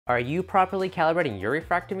Are you properly calibrating your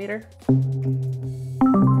refractometer?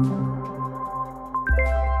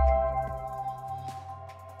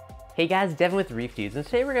 Hey guys, Devin with ReefDudes, and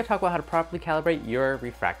today we're going to talk about how to properly calibrate your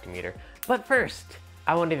refractometer. But first,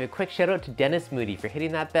 I want to give a quick shout out to Dennis Moody for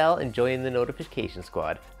hitting that bell and joining the notification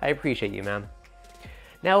squad. I appreciate you, man.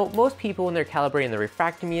 Now, most people when they're calibrating the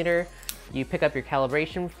refractometer, you pick up your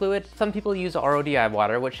calibration fluid. Some people use RODI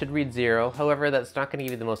water, which should read 0. However, that's not going to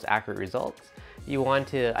give you the most accurate results. You want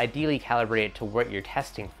to ideally calibrate it to what you're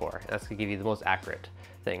testing for, and that's going to give you the most accurate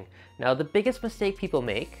thing. Now, the biggest mistake people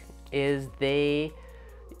make is they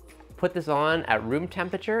put this on at room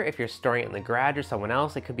temperature. If you're storing it in the garage or someone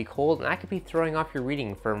else, it could be cold, and that could be throwing off your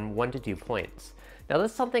reading from 1 to 2 points. Now, this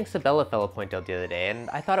is something Sabella fella pointed out the other day, and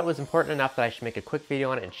I thought it was important enough that I should make a quick video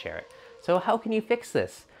on it and share it. So how can you fix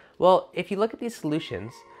this? Well, if you look at these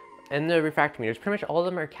solutions and the refractometers, pretty much all of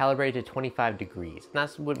them are calibrated to 25 degrees. And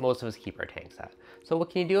that's what most of us keep our tanks at. So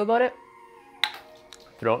what can you do about it?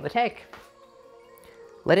 Throw it in the tank.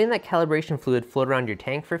 Letting that calibration fluid float around your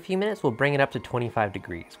tank for a few minutes will bring it up to 25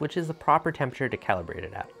 degrees, which is the proper temperature to calibrate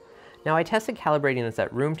it at. Now, I tested calibrating this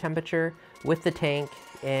at room temperature with the tank,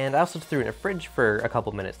 and I also threw it in a fridge for a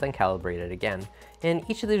couple minutes, then calibrated again. And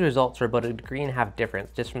each of these results are about 1.5 degrees difference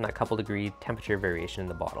just from that couple degree temperature variation in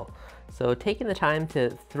the bottle. So taking the time to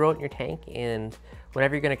throw it in your tank and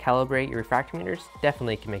whenever you're going to calibrate your refractometers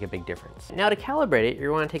definitely can make a big difference. Now to calibrate it,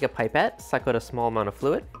 you want to take a pipette, suck out a small amount of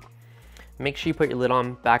fluid. Make sure you put your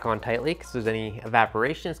lid back on tightly because if there's any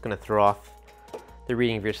evaporation, it's going to throw off the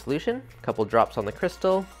reading of your solution. A couple drops on the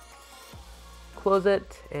crystal. Close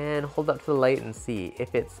it and hold up to the light and see.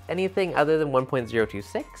 If it's anything other than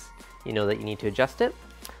 1.026, you know that you need to adjust it.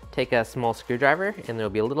 Take a small screwdriver and there'll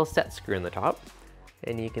be a little set screw in the top,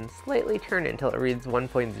 and you can slightly turn it until it reads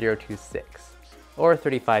 1.026 or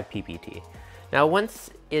 35 ppt. Now once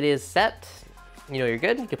it is set, you know you're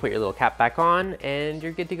good. You can put your little cap back on and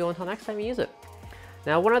you're good to go until next time you use it.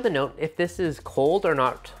 Now one other note, if this is cold or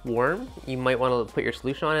not warm, you might want to put your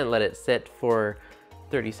solution on it and let it sit for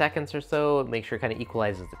 30 seconds or so, make sure it kind of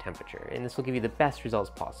equalizes the temperature, and this will give you the best results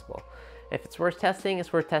possible. If it's worth testing,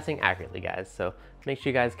 it's worth testing accurately, guys. So make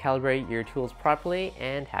sure you guys calibrate your tools properly,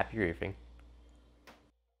 and happy reefing.